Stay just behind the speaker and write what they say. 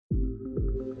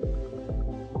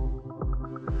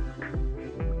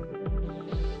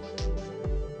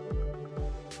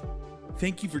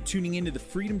Thank you for tuning into the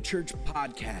Freedom Church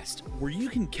podcast, where you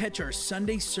can catch our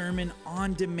Sunday sermon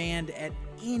on demand at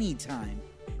any time.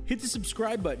 Hit the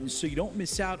subscribe button so you don't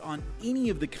miss out on any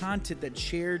of the content that's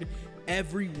shared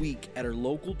every week at our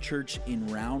local church in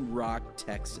Round Rock,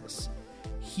 Texas.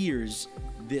 Here's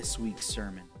this week's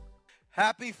sermon.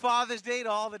 Happy Father's Day to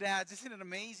all the dads. Isn't it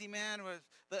amazing, man, with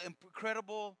the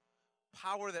incredible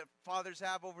power that fathers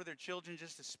have over their children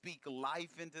just to speak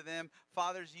life into them.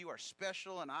 Fathers, you are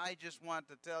special, and I just want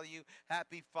to tell you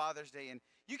happy Father's Day. And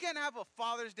you can't have a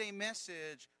Father's Day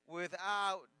message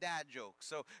without dad jokes.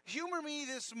 So humor me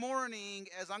this morning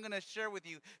as I'm going to share with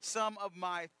you some of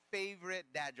my favorite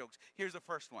dad jokes. Here's the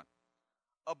first one.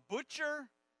 A butcher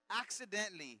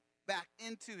accidentally backed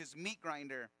into his meat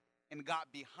grinder and got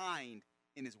behind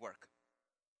in his work.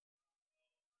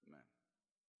 Man.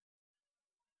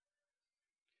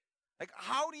 Like,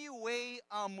 how do you weigh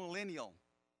a millennial?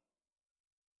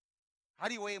 How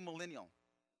do you weigh a millennial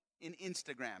in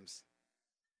Instagrams?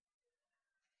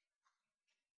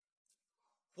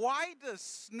 Why does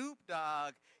Snoop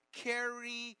Dogg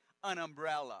carry an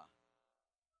umbrella?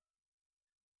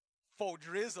 For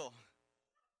drizzle.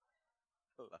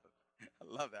 I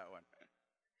love that one.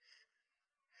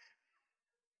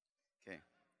 Okay.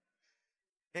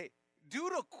 Hey, due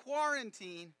to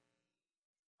quarantine,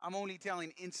 I'm only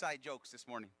telling inside jokes this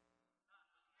morning.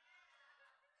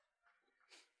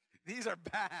 These are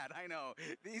bad, I know.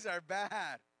 These are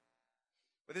bad.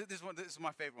 But this is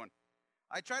my favorite one.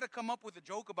 I try to come up with a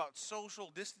joke about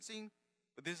social distancing,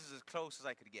 but this is as close as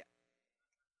I could get.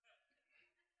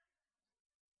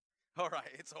 All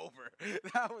right, it's over.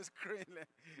 That was crazy.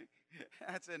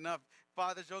 That's enough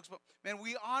father jokes. But, man,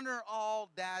 we honor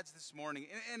all dads this morning.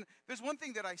 And there's one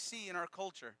thing that I see in our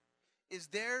culture is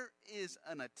there is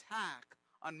an attack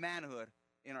on manhood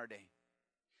in our day.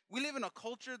 We live in a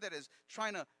culture that is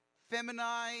trying to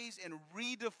feminize and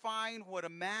redefine what a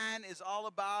man is all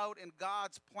about and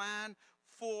God's plan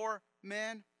for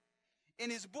men. In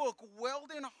his book,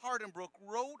 Weldon Hardenbrook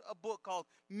wrote a book called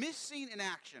Missing in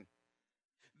Action,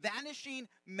 Vanishing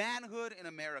Manhood in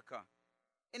America.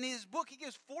 In his book, he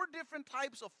gives 4 different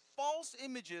types of false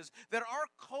images that our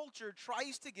culture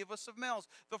tries to give us of males.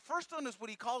 The first one is what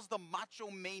he calls the macho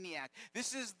maniac.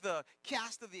 This is the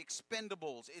cast of the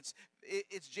Expendables.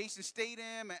 It's Jason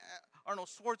Statham, Arnold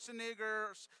Schwarzenegger,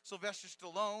 Sylvester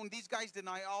Stallone. These guys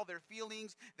deny all their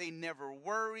feelings. They never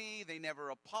worry. They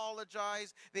never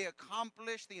apologize. They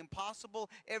accomplish the impossible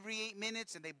every 8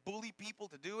 minutes, and they bully people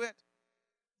to do it.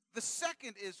 The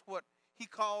second is what he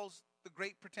calls the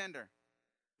great pretender.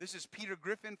 This is Peter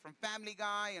Griffin from Family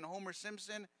Guy and Homer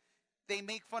Simpson. They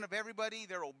make fun of everybody.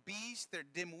 They're obese. They're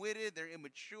dim-witted. They're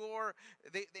immature.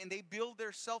 And they build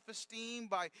their self-esteem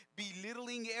by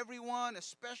belittling everyone,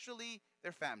 especially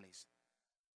their families.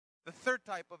 The third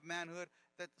type of manhood,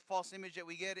 that false image that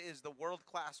we get, is the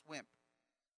world-class wimp.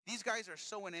 These guys are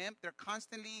so inept. They're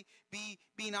constantly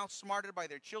being outsmarted by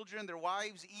their children, their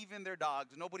wives, even their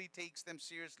dogs. Nobody takes them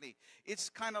seriously.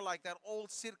 It's kind of like that old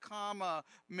sitcom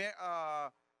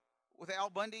with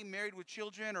Al Bundy, Married with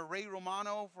Children, or Ray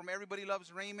Romano from Everybody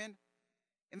Loves Raymond.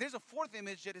 And there's a fourth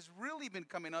image that has really been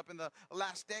coming up in the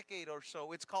last decade or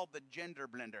so. It's called the gender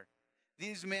blender.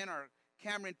 These men are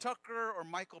Cameron Tucker or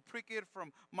Michael Prickett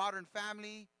from Modern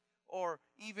Family, or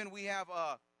even we have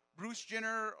Bruce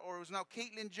Jenner, or it was now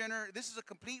Caitlyn Jenner. This is a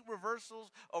complete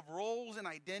reversals of roles and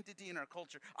identity in our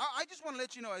culture. I just want to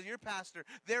let you know, as your pastor,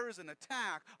 there is an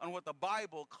attack on what the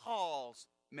Bible calls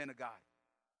men of God.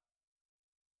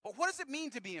 But what does it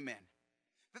mean to be a man?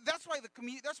 That's why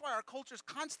our culture is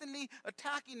constantly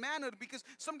attacking manhood, because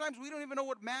sometimes we don't even know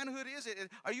what manhood is.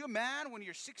 Are you a man when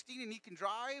you're 16 and you can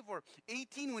drive, or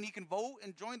 18 when you can vote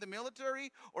and join the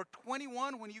military, or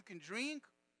 21 when you can drink?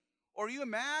 Or are you a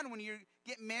man when you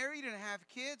get married and have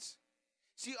kids?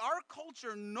 See, our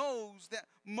culture knows that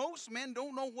most men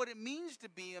don't know what it means to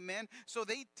be a man, so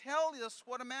they tell us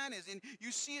what a man is. And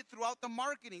you see it throughout the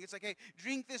marketing. It's like, hey,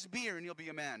 drink this beer and you'll be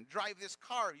a man. Drive this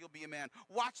car, you'll be a man.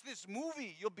 Watch this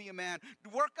movie, you'll be a man.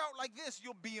 Work out like this,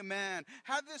 you'll be a man.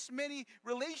 Have this many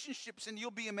relationships and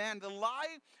you'll be a man. The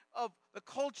lie of the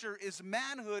culture is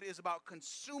manhood is about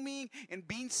consuming and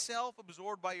being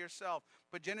self-absorbed by yourself.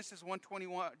 But Genesis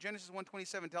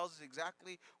 1:27 tells us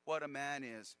exactly what a man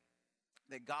is.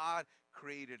 That God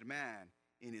created man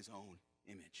in his own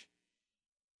image.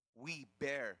 We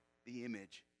bear the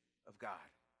image of God.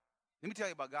 Let me tell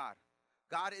you about God.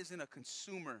 God isn't a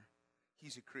consumer.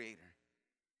 He's a creator.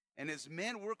 And as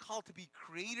men, we're called to be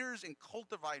creators and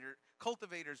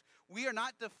cultivators. We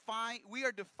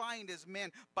are defined as men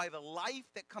by the life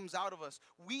that comes out of us.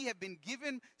 We have been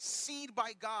given seed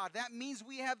by God. That means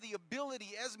we have the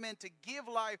ability as men to give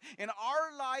life. And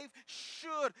our life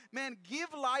should, man, give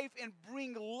life and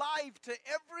bring life to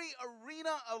every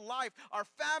arena of life. Our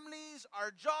families,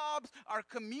 our jobs, our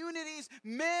communities.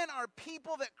 Men are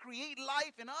people that create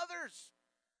life in others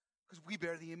because we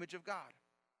bear the image of God.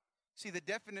 See, the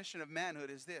definition of manhood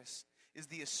is this, is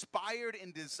the aspired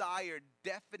and desired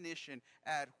definition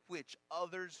at which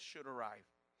others should arrive.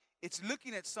 It's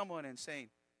looking at someone and saying,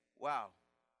 wow,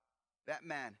 that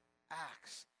man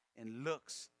acts and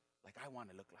looks like I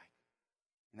want to look like.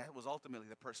 And that was ultimately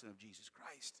the person of Jesus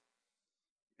Christ.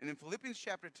 And in Philippians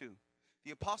chapter 2,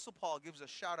 the Apostle Paul gives a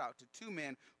shout out to two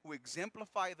men who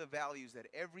exemplify the values that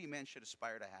every man should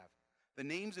aspire to have. The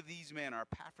names of these men are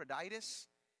Epaphroditus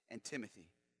and Timothy.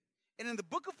 And in the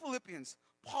book of Philippians,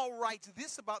 Paul writes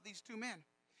this about these two men.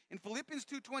 In Philippians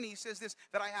 2:20, he says this,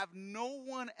 that I have no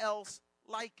one else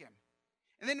like him.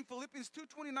 And then in Philippians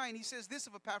 2:29, he says this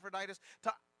of Epaphroditus,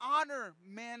 to honor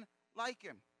men like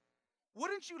him.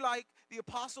 Wouldn't you like the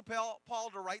Apostle Paul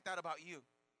to write that about you?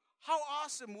 How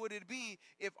awesome would it be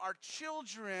if our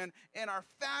children and our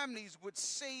families would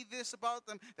say this about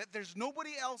them, that there's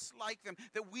nobody else like them,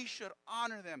 that we should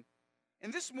honor them.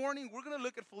 And this morning, we're going to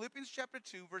look at Philippians chapter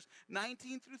 2, verse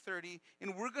 19 through 30,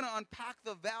 and we're going to unpack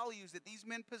the values that these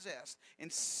men possessed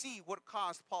and see what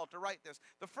caused Paul to write this.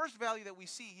 The first value that we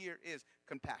see here is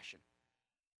compassion.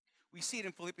 We see it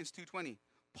in Philippians 2:20.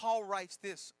 Paul writes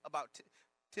this about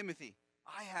Timothy.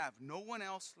 I have no one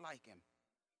else like him.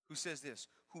 Who says this?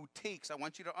 Who takes, I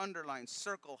want you to underline,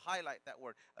 circle, highlight that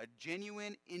word, a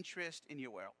genuine interest in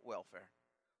your welfare.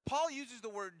 Paul uses the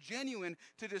word genuine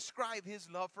to describe his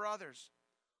love for others.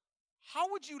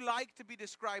 How would you like to be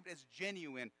described as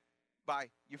genuine by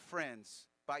your friends,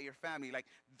 by your family? Like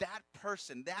that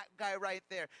person, that guy right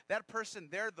there, that person,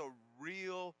 they're the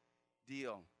real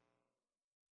deal.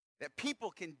 That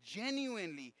people can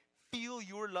genuinely feel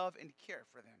your love and care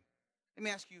for them. Let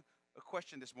me ask you a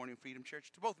question this morning, Freedom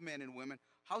Church, to both men and women.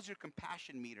 How's your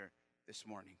compassion meter this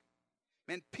morning?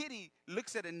 Man, pity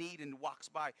looks at a need and walks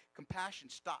by. Compassion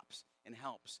stops and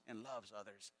helps and loves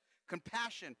others.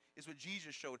 Compassion is what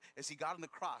Jesus showed as he got on the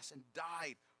cross and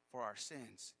died for our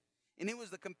sins. And it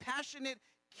was the compassionate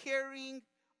caring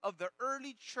of the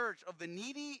early church, of the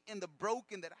needy and the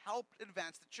broken, that helped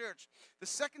advance the church. The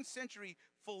 2nd century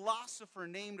philosopher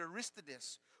named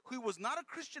Aristides, who was not a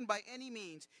Christian by any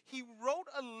means, he wrote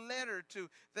a letter to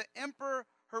the Emperor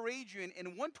Hadrian in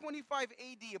 125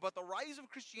 AD about the rise of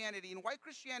Christianity and why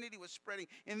Christianity was spreading.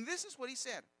 And this is what he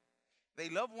said. They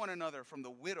love one another from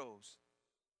the widows,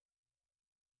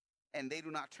 and they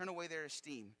do not turn away their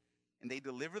esteem, and they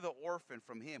deliver the orphan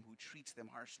from him who treats them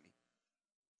harshly.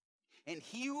 And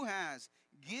he who has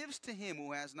gives to him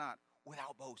who has not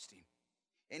without boasting.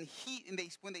 And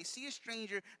when they see a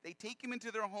stranger, they take him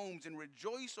into their homes and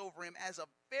rejoice over him as a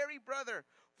very brother.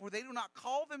 For they do not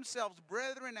call themselves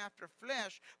brethren after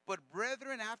flesh, but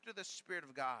brethren after the Spirit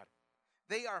of God.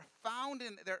 They are found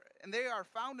in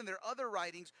their other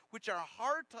writings, which are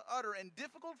hard to utter and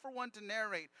difficult for one to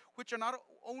narrate, which are not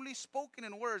only spoken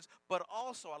in words, but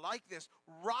also, I like this,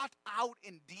 wrought out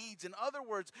in deeds. In other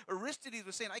words, Aristides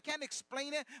was saying, I can't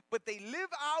explain it, but they live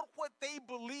out what they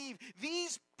believe.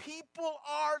 These people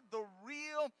are the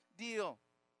real deal.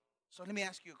 So let me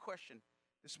ask you a question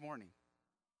this morning.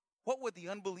 What would the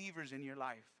unbelievers in your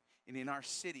life and in our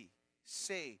city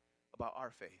say about our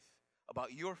faith,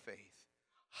 about your faith?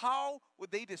 How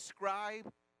would they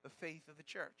describe the faith of the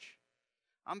church?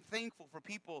 I'm thankful for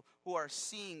people who are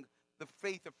seeing the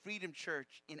faith of Freedom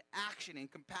Church in action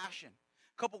and compassion.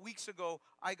 A couple weeks ago,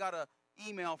 I got an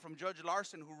email from Judge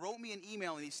Larson, who wrote me an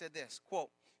email, and he said this, quote,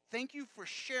 thank you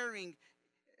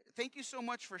so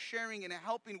much for sharing and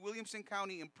helping Williamson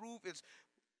County improve its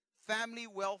family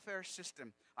welfare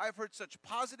system. I've heard such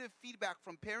positive feedback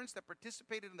from parents that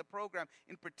participated in the program.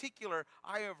 In particular,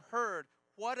 I have heard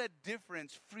what a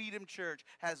difference Freedom Church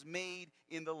has made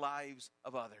in the lives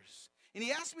of others. And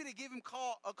he asked me to give him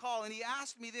a call, and he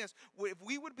asked me this, if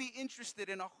we would be interested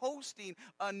in hosting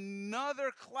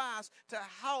another class to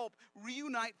help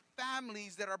reunite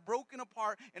families that are broken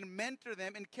apart and mentor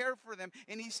them and care for them.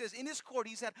 And he says in his court,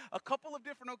 he's had a couple of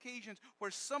different occasions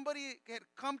where somebody had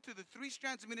come to the 3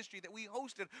 Strands Ministry that we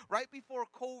hosted right before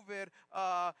COVID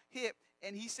hit.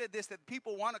 And he said this, that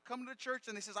people want to come to the church,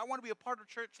 and he says, I want to be a part of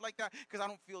church like that because I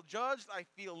don't feel judged, I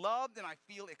feel loved, and I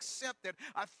feel accepted.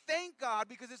 I thank God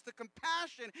because it's the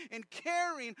compassion and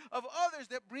caring of others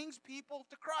that brings people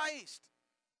to Christ.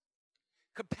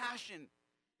 Compassion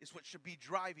is what should be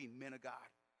driving men of God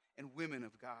and women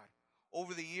of God.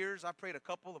 Over the years, I prayed a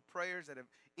couple of prayers that have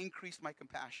increased my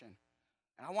compassion.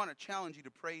 And I want to challenge you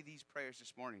to pray these prayers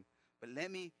this morning. But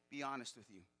let me be honest with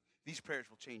you. These prayers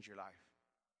will change your life.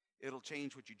 It'll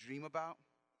change what you dream about.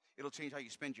 It'll change how you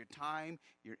spend your time,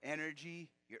 your energy,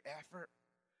 your effort.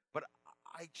 But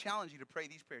I challenge you to pray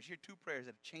these prayers. Here are two prayers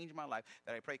that have changed my life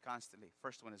that I pray constantly.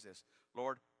 First one is this: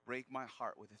 Lord, break my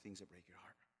heart with the things that break your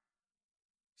heart.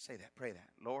 Say that, pray that.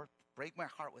 Lord, break my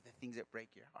heart with the things that break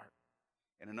your heart.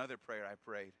 And another prayer I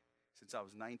prayed since I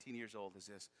was 19 years old is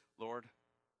this: Lord,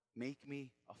 make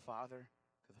me a father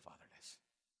to the fatherless.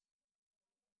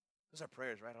 Those are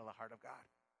prayers right out of the heart of God.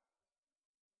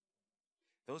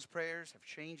 Those prayers have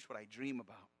changed what I dream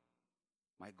about,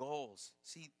 my goals.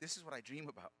 See, this is what I dream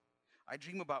about. I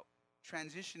dream about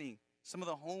transitioning some of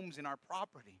the homes in our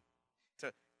property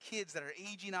to kids that are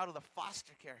aging out of the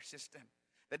foster care system,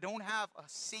 that don't have a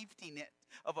safety net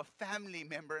of a family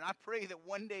member. And I pray that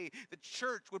one day the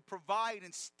church would provide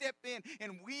and step in,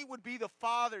 and we would be the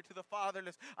father to the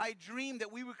fatherless. I dream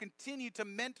that we would continue to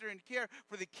mentor and care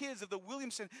for the kids of the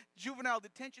Williamson Juvenile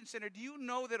Detention Center. Do you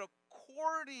know that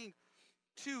according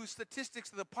to statistics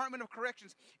of the Department of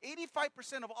Corrections,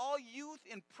 85% of all youth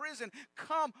in prison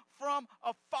come from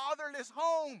a fatherless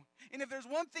home. And if there's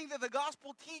one thing that the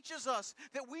gospel teaches us,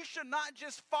 that we should not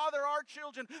just father our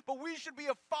children, but we should be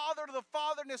a father to the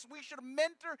fatherless. We should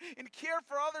mentor and care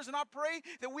for others. And I pray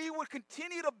that we would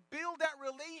continue to build that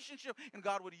relationship, and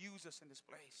God would use us in this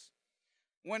place.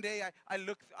 One day I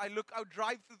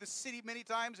drive through the city many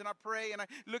times, and I pray, and I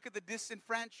look at the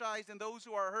disenfranchised and those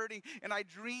who are hurting, and I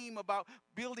dream about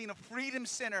building a freedom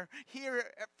center here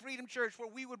at Freedom Church where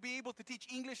we would be able to teach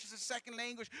English as a second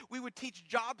language. We would teach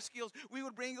job skills. We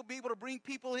would be able to bring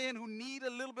people in who need a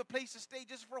little bit place to stay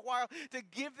just for a while, to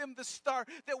give them the start,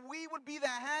 that we would be the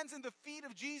hands and the feet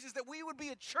of Jesus, that we would be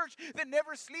a church that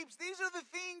never sleeps. These are the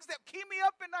things that keep me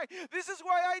up at night. This is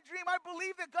why I dream. I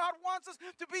believe that God wants us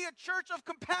to be a church of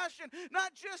compassion,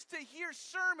 not just to hear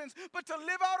sermons, but to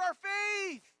live out our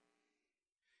faith.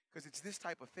 Because it's this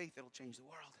type of faith that'll change the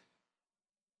world.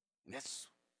 And that's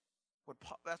what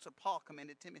Paul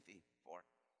commended Timothy for.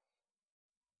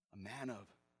 A man of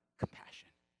compassion.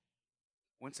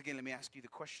 Once again, let me ask you the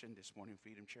question this morning,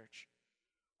 Freedom Church.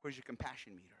 Where's your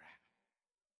compassion meter at?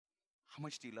 How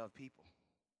much do you love people?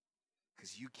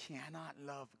 Because you cannot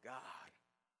love God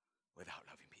without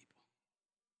loving people.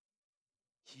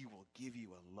 He will give you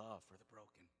a love for the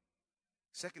broken.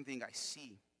 Second thing I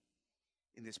see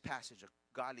in this passage of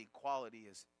godly quality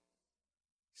is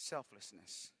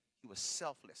selflessness. He was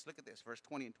selfless. Look at this, verse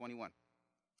 20 and 21.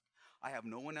 I have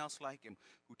no one else like him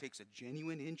who takes a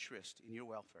genuine interest in your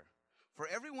welfare. For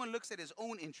everyone looks at his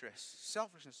own interests,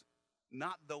 selfishness,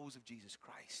 not those of Jesus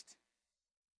Christ.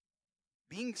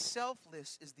 Being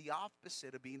selfless is the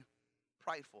opposite of being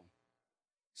prideful.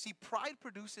 See, pride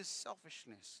produces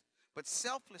selfishness, but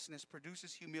selflessness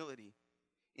produces humility.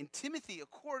 And Timothy,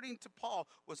 according to Paul,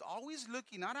 was always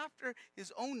looking not after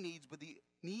his own needs, but the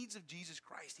needs of Jesus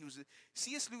Christ.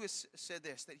 C.S. Lewis said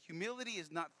this, that humility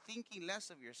is not thinking less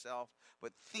of yourself,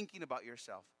 but thinking about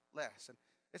yourself less. And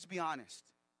let's be honest.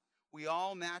 We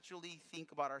all naturally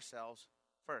think about ourselves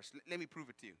first. Let me prove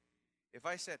it to you. If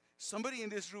I said, somebody in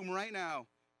this room right now,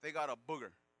 they got a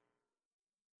booger.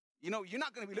 You know, you're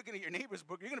not going to be looking at your neighbor's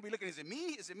booger. You're going to be looking, is it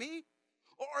me? Is it me?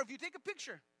 Or if you take a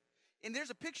picture, and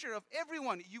there's a picture of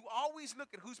everyone, you always look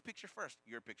at whose picture first.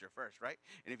 Your picture first, right?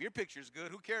 And if your picture's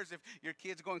good, who cares if your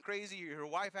kid's going crazy, or your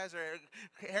wife has her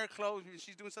hair closed, and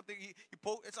she's doing something, you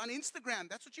post, it's on Instagram.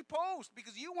 That's what you post,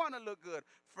 because you want to look good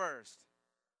first.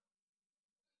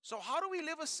 So how do we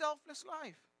live a selfless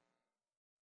life?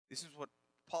 This is what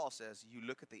Paul says. You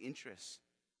look at the interests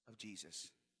of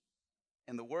Jesus.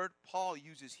 And the word Paul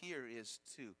uses here is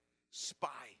to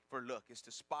spy for look, is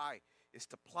to spy, is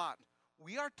to plot.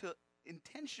 We are to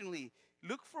intentionally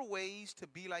look for ways to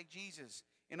be like Jesus.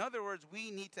 In other words,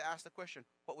 we need to ask the question,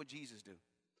 what would Jesus do?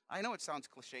 I know it sounds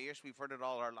cliche-ish, we've heard it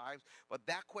all our lives, but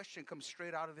that question comes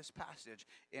straight out of this passage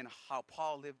in how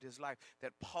Paul lived his life,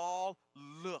 that Paul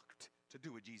looked to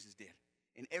do what Jesus did.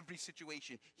 In every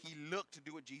situation, he looked to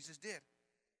do what Jesus did.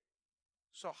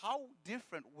 So how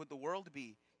different would the world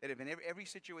be that if in every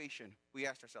situation we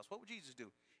asked ourselves, what would Jesus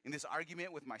do? In this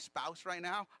argument with my spouse right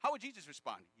now, how would Jesus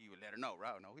respond? He would let her know,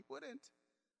 right? No, he wouldn't.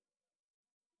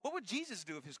 What would Jesus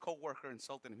do if his coworker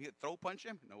insulted him? He'd throw punch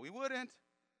him? No, he wouldn't.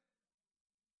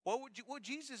 What would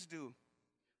Jesus do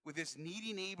with this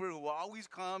needy neighbor who always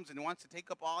comes and wants to take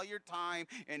up all your time,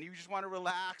 and you just want to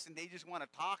relax and they just want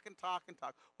to talk and talk and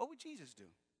talk? What would Jesus do?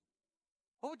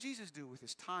 What would Jesus do with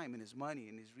his time and his money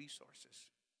and his resources?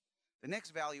 The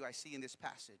next value I see in this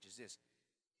passage is this.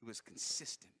 He was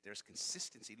consistent. There's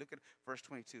consistency. Look at verse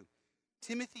 22.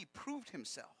 Timothy proved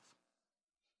himself.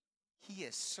 He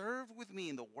has served with me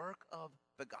in the work of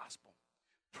the gospel.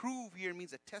 Prove here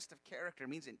means a test of character,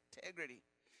 means integrity.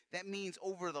 That means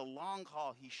over the long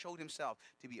haul, he showed himself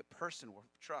to be a person worth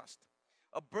trust.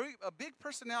 A big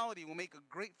personality will make a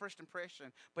great first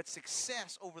impression, but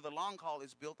success over the long haul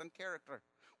is built on character.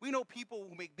 We know people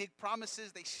who make big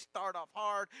promises. They start off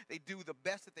hard. They do the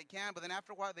best that they can, but then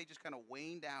after a while, they just kind of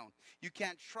wane down. You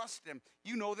can't trust them.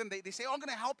 You know them. They say, oh, I'm going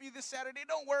to help you this Saturday.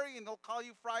 Don't worry. And they'll call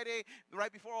you Friday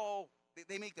right before. Oh,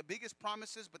 they make the biggest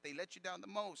promises, but they let you down the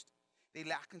most. They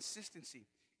lack consistency.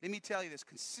 Let me tell you this.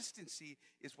 Consistency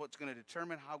is what's going to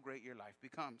determine how great your life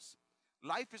becomes.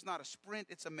 Life is not a sprint,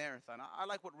 it's a marathon. I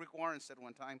like what Rick Warren said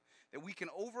one time, that we can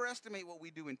overestimate what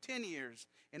we do in 10 years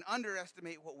and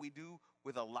underestimate what we do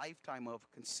with a lifetime of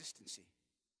consistency.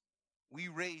 We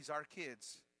raise our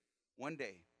kids one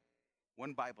day,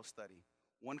 one Bible study,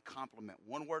 one compliment,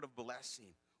 one word of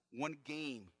blessing, one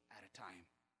game at a time.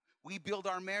 We build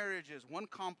our marriages, one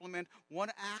compliment, one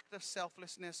act of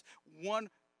selflessness, one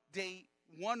day,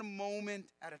 one moment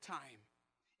at a time.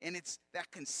 And it's that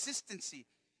consistency.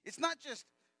 It's not just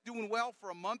doing well for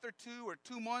a month or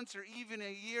 2 months or even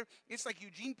a year. It's like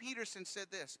Eugene Peterson said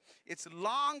this. It's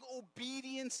long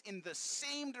obedience in the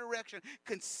same direction,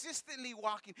 consistently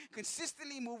walking,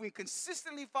 consistently moving,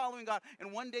 consistently following God.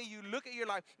 And one day you look at your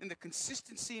life and the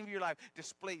consistency of your life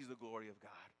displays the glory of God.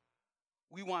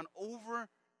 We want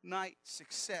overnight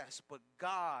success, but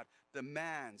God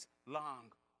demands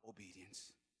long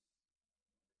obedience.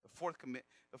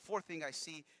 The fourth thing I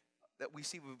see that we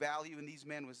see with value in these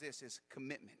men was this, is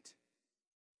commitment.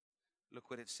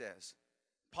 Look what it says.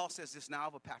 Paul says this now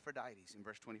of Epaphroditus in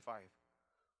verse 25,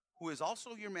 who is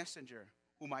also your messenger,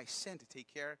 whom I sent to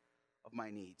take care of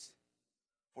my needs.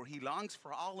 For he longs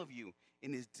for all of you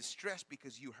in his distress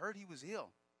because you heard he was ill.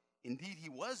 Indeed, he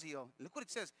was ill. Look what it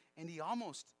says, and he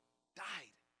almost died.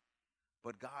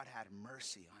 But God had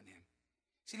mercy on him.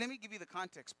 See, let me give you the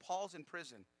context. Paul's in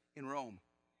prison in Rome.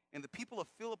 And the people of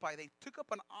Philippi, they took up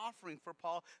an offering for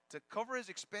Paul to cover his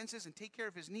expenses and take care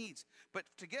of his needs. But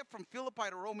to get from Philippi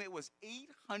to Rome, it was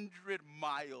 800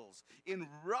 miles in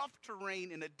rough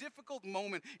terrain in a difficult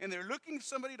moment. And they're looking for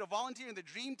somebody to volunteer in the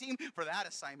dream team for that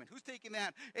assignment. Who's taking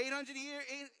that? 800 a year,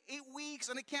 8 weeks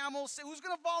on a camel. Who's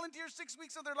going to volunteer 6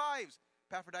 weeks of their lives?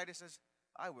 Epaphroditus says,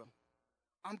 I will.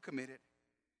 I'm committed.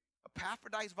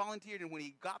 Epaphroditus volunteered, and when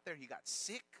he got there, he got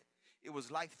sick. It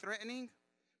was life-threatening.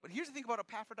 But here's the thing about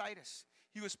Epaphroditus.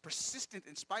 He was persistent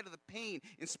in spite of the pain,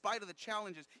 in spite of the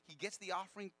challenges. He gets the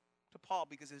offering to Paul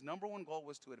because his number one goal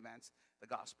was to advance the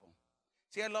gospel.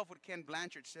 See, I love what Ken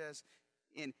Blanchard says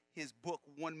in his book,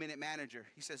 1 Minute Manager.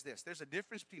 He says this, there's a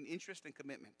difference between interest and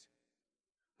commitment.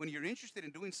 When you're interested in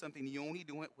doing something, you only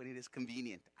do it when it is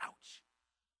convenient. Ouch.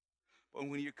 But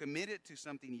when you're committed to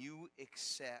something, you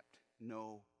accept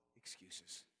no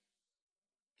excuses.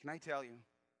 Can I tell you,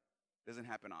 it doesn't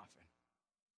happen often.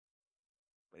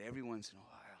 But every once in a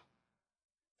while,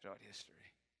 throughout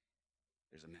history,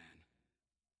 there's a man,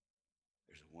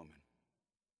 there's a woman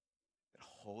that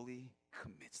wholly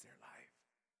commits their life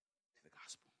to the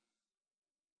gospel.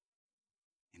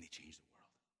 And they change the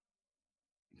world.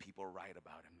 And people write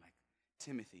about him like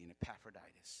Timothy and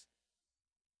Epaphroditus.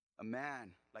 A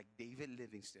man like David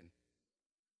Livingstone,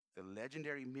 the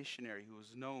legendary missionary who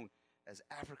was known as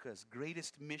Africa's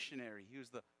greatest missionary. He was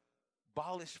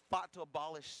fought to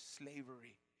abolish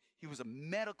slavery. He was a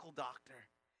medical doctor.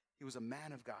 He was a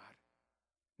man of God.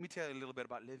 Let me tell you a little bit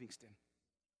about Livingstone.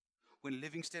 When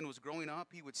Livingstone was growing up,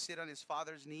 he would sit on his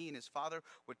father's knee, and his father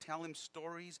would tell him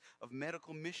stories of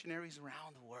medical missionaries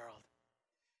around the world.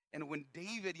 And when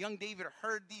young David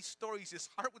heard these stories, his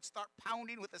heart would start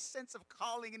pounding with a sense of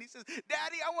calling. And he says,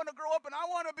 Daddy, I want to grow up and I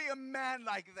want to be a man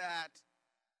like that.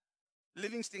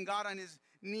 Livingstone got on his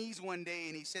knees one day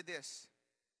and he said this,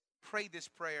 prayed this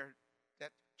prayer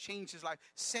that changed his life.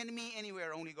 Send me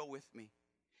anywhere, only go with me.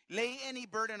 Lay any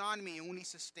burden on me, only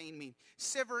sustain me.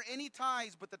 Sever any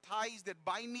ties but the ties that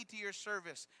bind me to your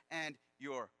service and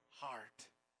your heart.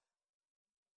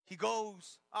 He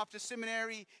goes off to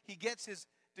seminary. He gets his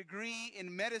degree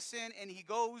in medicine and he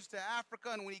goes to Africa.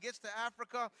 And when he gets to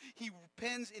Africa, he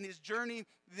pens in his journal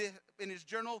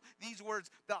these words,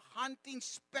 the haunting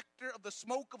specter of the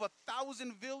smoke of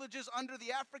 1,000 villages under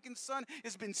the African sun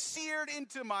has been seared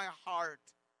into my heart.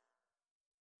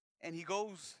 And he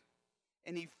goes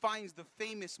and he finds the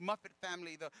famous Muffet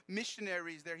family, the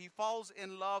missionaries there. He falls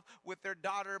in love with their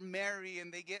daughter Mary,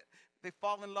 and they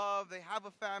fall in love, they have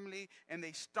a family, and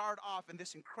they start off in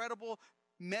this incredible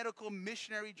medical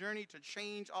missionary journey to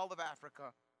change all of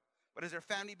Africa. But as their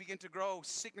family began to grow,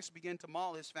 sickness began to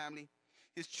maul his family.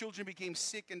 His children became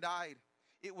sick and died.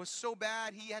 It was so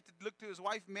bad, he had to look to his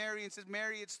wife, Mary, and says,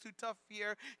 Mary, it's too tough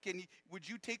here. Would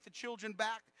you take the children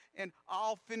back, and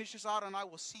I'll finish this out, and I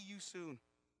will see you soon.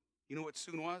 You know what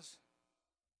soon was?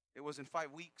 It wasn't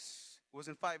 5 weeks. It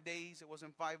wasn't 5 days. It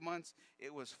wasn't 5 months.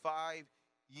 It was 5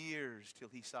 years till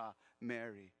he saw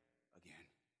Mary again.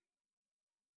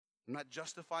 I'm not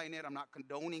justifying it. I'm not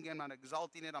condoning it. I'm not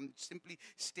exalting it. I'm simply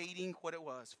stating what it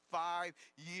was. 5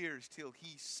 years till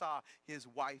he saw his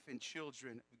wife and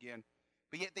children again.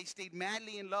 But yet they stayed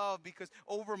madly in love, because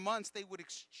over months they would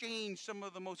exchange some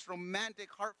of the most romantic,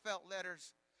 heartfelt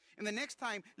letters. And the next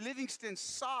time Livingston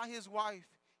saw his wife,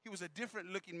 he was a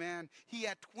different looking man. He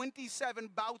had 27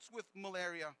 bouts with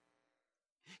malaria.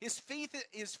 His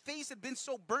face had been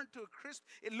so burnt to a crisp,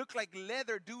 it looked like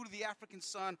leather due to the African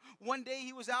sun. One day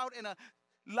he was out, and a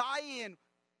lion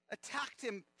attacked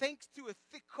him thanks to a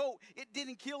thick coat. It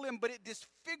didn't kill him, but it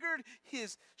disfigured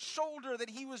his shoulder, that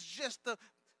he was just the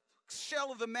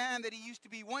shell of the man that he used to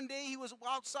be. One day he was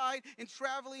outside and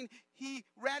traveling. He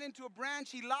ran into a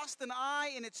branch. He lost an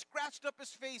eye, and it scratched up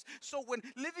his face. So when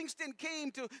Livingston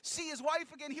came to see his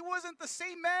wife again, he wasn't the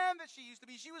same man that she used to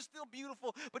be. She was still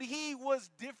beautiful, but he was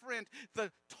different. The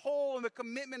toll and the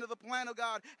commitment of the plan of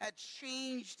God had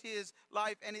changed his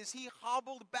life. And as he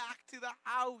hobbled back to the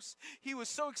house, he was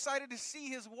so excited to see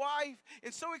his wife,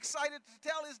 and so excited to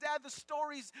tell his dad the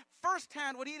stories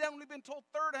firsthand, when he'd only been told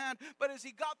third hand. But as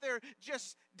he got there,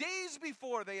 just days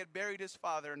before, they had buried his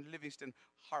father, and Livingston's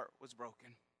heart was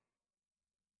broken.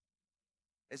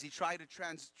 As he tried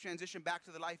to transition back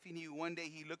to the life he knew, one day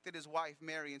he looked at his wife,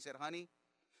 Mary, and said, honey,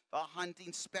 the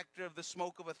haunting specter of the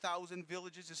smoke of 1,000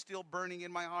 villages is still burning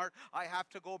in my heart. I have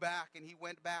to go back. And he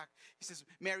went back. He says,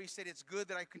 Mary said, it's good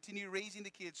that I continue raising the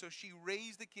kids. So she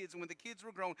raised the kids. And when the kids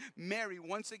were grown, Mary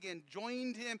once again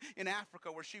joined him in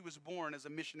Africa, where she was born as a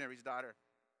missionary's daughter.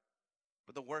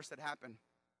 But the worst had happened.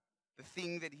 The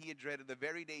thing that he had dreaded, the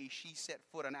very day she set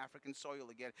foot on African soil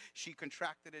again, she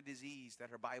contracted a disease that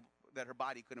her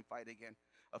body couldn't fight again.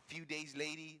 A few days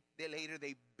later,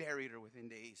 they buried her within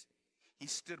days. He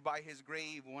stood by his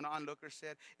grave, one onlooker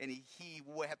said, and he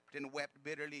wept and wept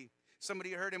bitterly.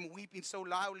 Somebody heard him weeping so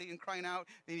loudly and crying out,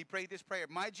 and he prayed this prayer: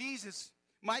 my Jesus,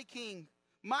 my King,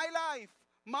 my life,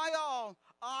 my all,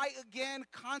 I again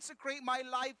consecrate my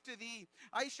life to thee.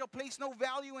 I shall place no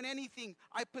value in anything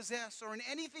I possess or in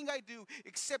anything I do,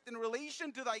 except in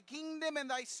relation to thy kingdom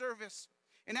and thy service.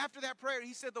 And after that prayer,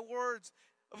 he said the words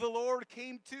of the Lord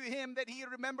came to him, that he had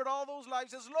remembered all those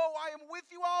lives. Says, lo, I am with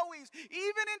you always,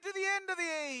 even into the end of the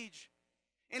age.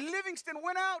 And Livingston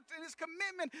went out in his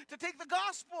commitment to take the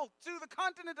gospel to the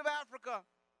continent of Africa.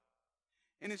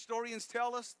 And historians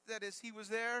tell us that as he was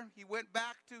there, he went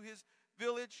back to his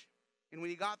village, and when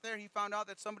he got there, he found out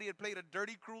that somebody had played a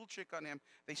dirty, cruel trick on him.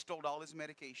 They stole all his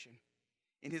medication.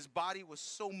 And his body was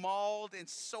so mauled and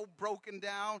so broken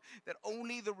down that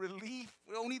only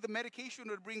the medication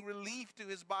would bring relief to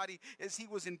his body, as he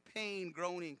was in pain,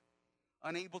 groaning.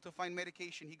 Unable to find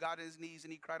medication, he got on his knees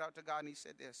and he cried out to God, and he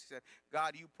said this. He said,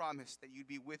 God, you promised that you'd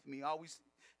be with me always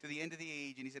to the end of the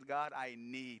age. And he said, God, I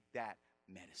need that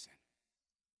medicine.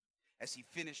 As he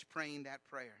finished praying that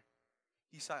prayer,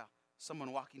 he saw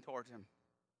someone walking towards him.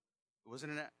 It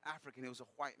wasn't an African, it was a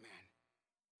white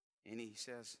man. And he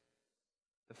says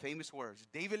the famous words,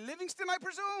 David Livingston, I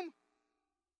presume?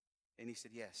 And he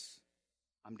said, yes,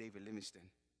 I'm David Livingston.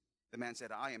 The man said,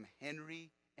 I am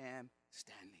Henry M.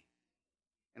 Stanley.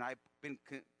 And I've been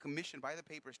commissioned by the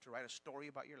papers to write a story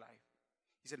about your life.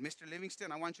 He said, Mr.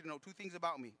 Livingston, I want you to know 2 things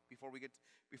about me before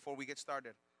we get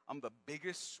started. I'm the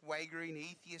biggest swaggering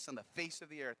atheist on the face of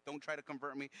the earth. Don't try to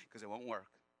convert me, because it won't work.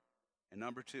 And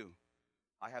number 2,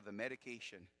 I have the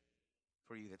medication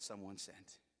for you that someone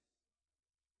sent.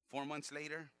 4 months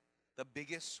later, the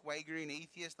biggest swaggering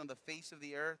atheist on the face of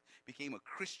the earth became a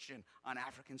Christian on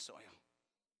African soil.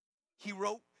 He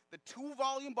wrote the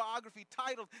 2-volume biography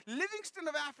titled Livingston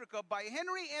of Africa by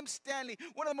Henry M. Stanley,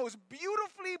 one of the most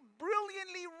beautifully,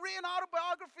 brilliantly written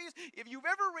autobiographies if you've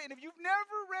ever written. If you've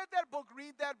never read that book,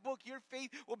 read that book. Your faith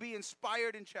will be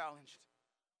inspired and challenged.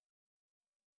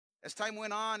 As time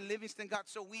went on, Livingston got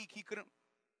so weak he couldn't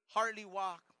hardly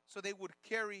walk, so they would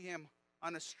carry him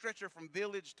on a stretcher from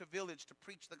village to village to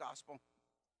preach the gospel.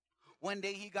 One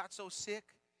day he got so sick,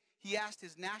 he asked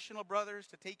his national brothers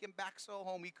to take him back so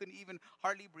home he couldn't even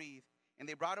hardly breathe. And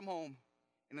they brought him home.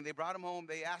 And when they brought him home,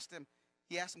 he asked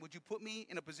him, would you put me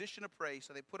in a position to pray?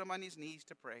 So they put him on his knees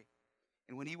to pray.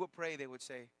 And when he would pray, they would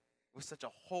say, it was such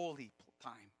a holy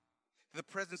time. the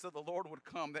presence of the Lord would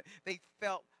come, that they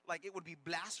felt like it would be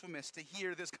blasphemous to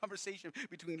hear this conversation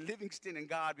between Livingston and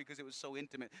God because it was so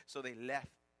intimate. So they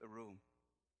left the room.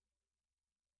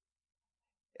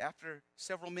 After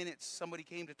several minutes, somebody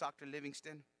came to talk to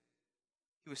Livingston.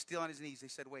 He was still on his knees. They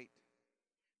said, wait.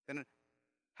 Then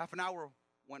half an hour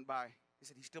went by. He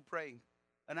said, he's still praying.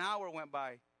 An hour went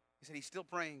by. He said, he's still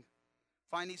praying.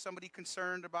 Finally, somebody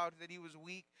concerned about that he was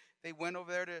weak, they went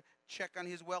over there to check on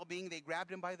his well-being. They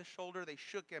grabbed him by the shoulder. They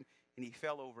shook him, and he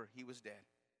fell over. He was dead.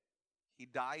 He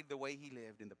died the way he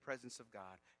lived, in the presence of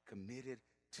God, committed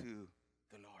to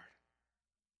the Lord.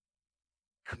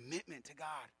 Commitment to God.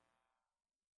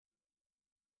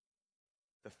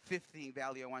 The fifth thing,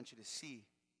 value I want you to see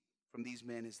from these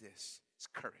men is this. It's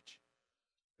courage.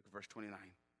 Look at verse 29.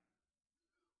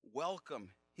 Welcome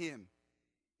him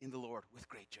in the Lord with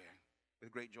great joy.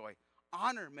 With great joy.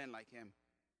 Honor men like him,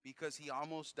 because he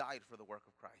almost died for the work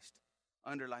of Christ.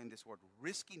 Underline this word,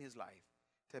 risking his life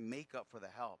to make up for the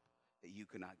help that you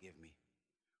could not give me.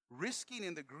 Risking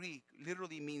in the Greek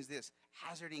literally means this,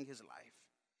 hazarding his life.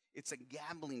 It's a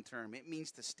gambling term. It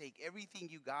means to stake everything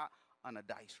you got on a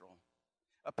dice roll.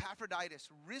 Epaphroditus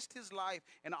risked his life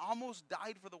and almost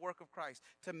died for the work of Christ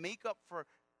to make up for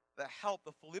the help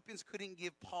the Philippians couldn't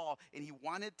give Paul, and he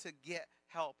wanted to get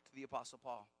help to the Apostle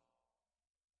Paul.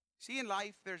 See, in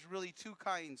life, there's really two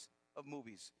kinds of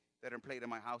movies that are played in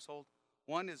my household.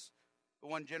 One is the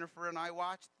one Jennifer and I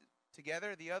watched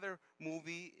together. The other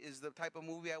movie is the type of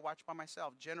movie I watch by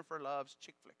myself. Jennifer loves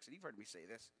chick flicks, and you've heard me say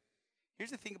this.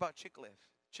 Here's the thing about chick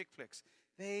flicks.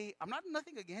 I'm not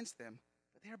nothing against them,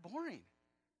 but they're boring.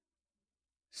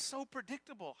 So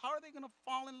predictable. How are they going to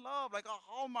fall in love? Like a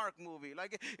Hallmark movie.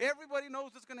 Like everybody knows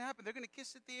what's going to happen. They're going to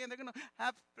kiss at the end. They're going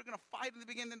to fight in the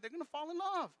beginning. They're going to fall in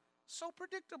love. So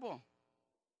predictable.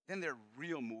 Then there are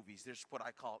real movies. There's what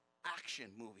I call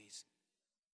action movies.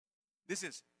 This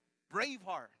is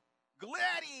Braveheart,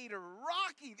 Gladiator,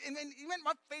 Rocky. And then even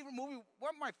my favorite movie,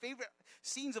 one of my favorite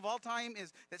scenes of all time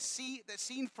is that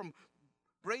scene from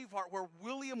Braveheart where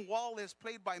William Wallace,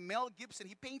 played by Mel Gibson,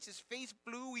 he paints his face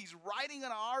blue. He's riding on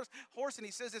a horse, and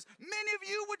he says this, many of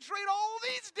you would trade all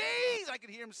these days, I could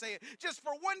hear him say it, just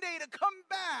for one day to come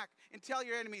back and tell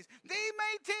your enemies, they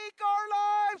may take our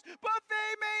lives, but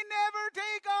they may never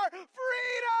take our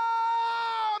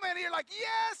freedom. And you're like,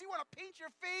 yes, you want to paint your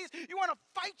face. You want to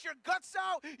fight your guts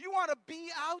out. You want to be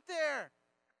out there.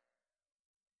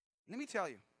 Let me tell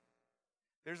you,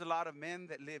 there's a lot of men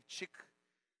that live chick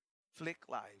flick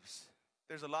lives.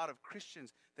 There's a lot of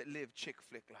Christians that live chick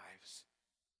flick lives.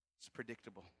 It's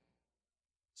predictable.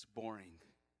 It's boring.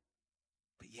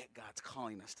 But yet God's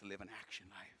calling us to live an action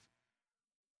life.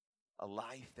 A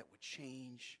life that would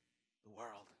change the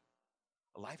world.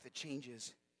 A life that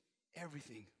changes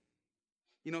everything.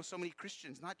 You know, so many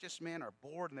Christians, not just men, are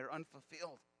bored and they're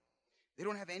unfulfilled. They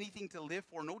don't have anything to live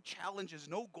for, no challenges,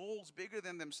 no goals bigger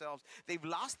than themselves. They've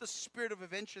lost the spirit of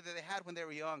adventure that they had when they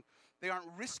were young. They aren't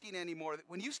risking anymore.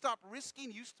 When you stop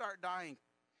risking, you start dying.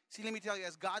 See, let me tell you,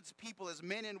 as God's people, as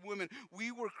men and women,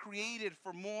 we were created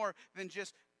for more than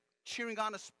just cheering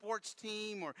on a sports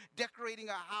team or decorating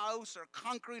a house or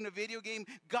conquering a video game.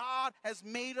 God has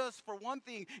made us for one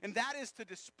thing, and that is to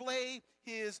display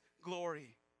his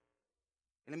glory.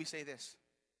 And let me say this.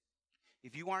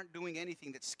 If you aren't doing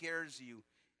anything that scares you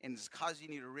and is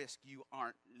causing you to risk, you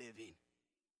aren't living.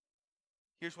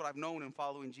 Here's what I've known in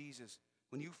following Jesus.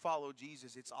 When you follow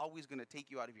Jesus, it's always going to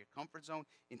take you out of your comfort zone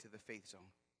into the faith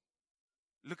zone.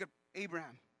 Look at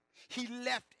Abraham. He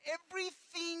left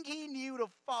everything he knew to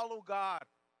follow God.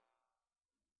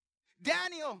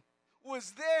 Daniel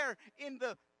was there in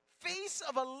the face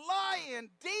of a lion.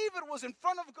 David was in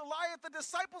front of Goliath. The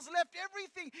disciples left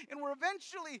everything and were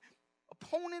eventually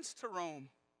opponents to Rome.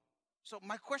 So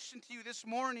my question to you this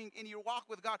morning in your walk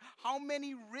with God, how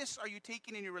many risks are you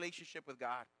taking in your relationship with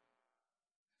God?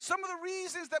 Some of the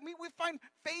reasons that we find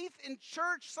faith in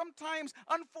church sometimes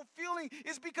unfulfilling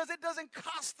is because it doesn't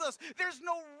cost us. There's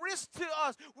no risk to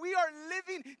us. We are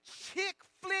living chick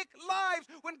flick lives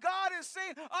when God is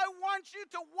saying, I want you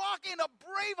to walk in a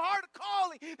Braveheart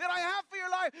calling that I have for your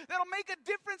life that'll make a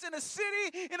difference in a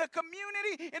city, in a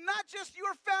community, and not just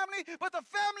your family, but the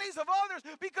families of others,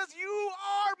 because you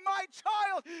are my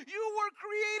child. You were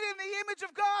created in the image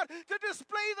of God to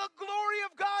display the glory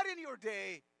of God in your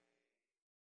day.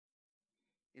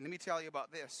 And let me tell you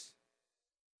about this.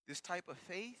 This type of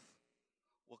faith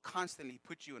will constantly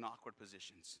put you in awkward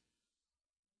positions.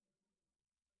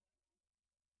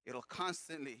 It'll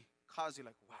constantly cause you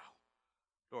like, wow,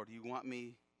 Lord, you want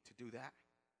me to do that?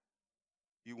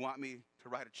 You want me to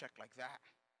write a check like that?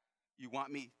 You want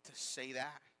me to say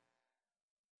that?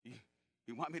 You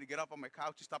You want me to get up on my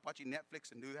couch and stop watching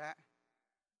Netflix and do that?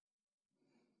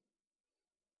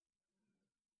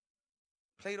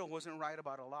 Plato wasn't right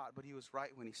about a lot, but he was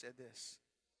right when he said this,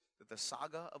 that the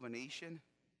saga of a nation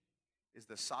is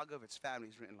the saga of its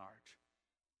families written large.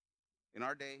 In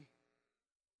our day,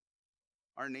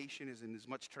 our nation is in as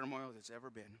much turmoil as it's ever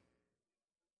been.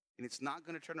 And it's not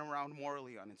going to turn around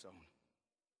morally on its own.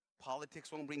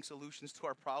 Politics won't bring solutions to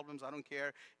our problems. I don't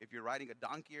care if you're riding a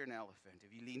donkey or an elephant,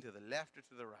 if you lean to the left or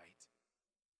to the right.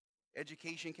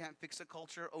 Education can't fix a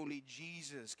culture. Only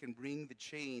Jesus can bring the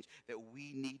change that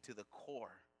we need to the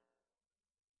core.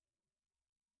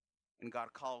 And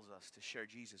God calls us to share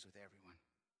Jesus with everyone.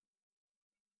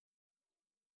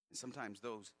 And sometimes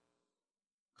those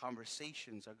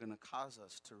conversations are going to cause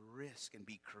us to risk and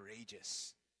be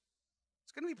courageous.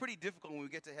 It's going to be pretty difficult when we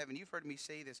get to heaven. You've heard me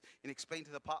say this and explain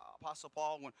to the Apostle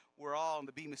Paul when we're all in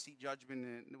the Bema Seat judgment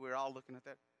and we're all looking at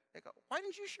that. They go, why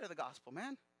didn't you share the gospel,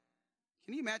 man?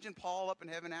 Can you imagine Paul up in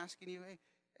heaven asking you,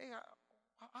 hey,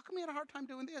 how come you had a hard time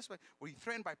doing this? Were you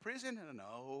threatened by prison?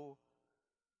 No.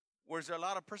 Was there a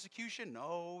lot of persecution?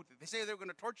 No. Did they say they were going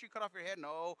to torture you, cut off your head?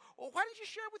 No. Well, why didn't you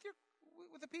share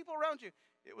with the people around you?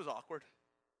 It was awkward.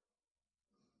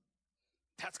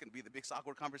 That's going to be the biggest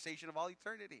awkward conversation of all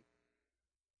eternity.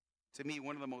 To me,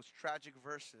 one of the most tragic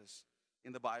verses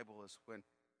in the Bible is when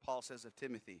Paul says of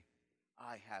Timothy,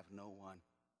 I have no one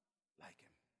like him.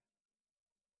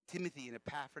 Timothy and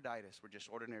Epaphroditus were just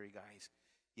ordinary guys,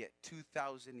 yet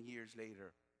 2,000 years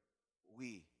later,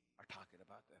 we are talking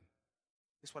about them.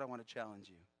 This is what I want to challenge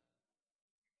you.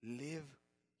 Live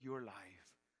your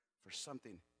life for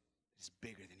something that is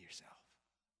bigger than yourself.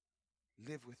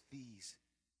 Live with these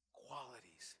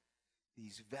qualities,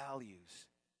 these values.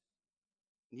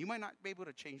 And you might not be able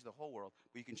to change the whole world,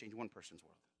 but you can change one person's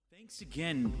world. Thanks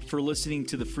again for listening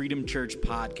to the Freedom Church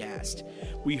podcast.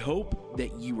 We hope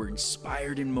that you were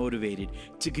inspired and motivated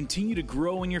to continue to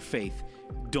grow in your faith.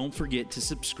 Don't forget to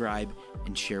subscribe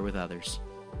and share with others.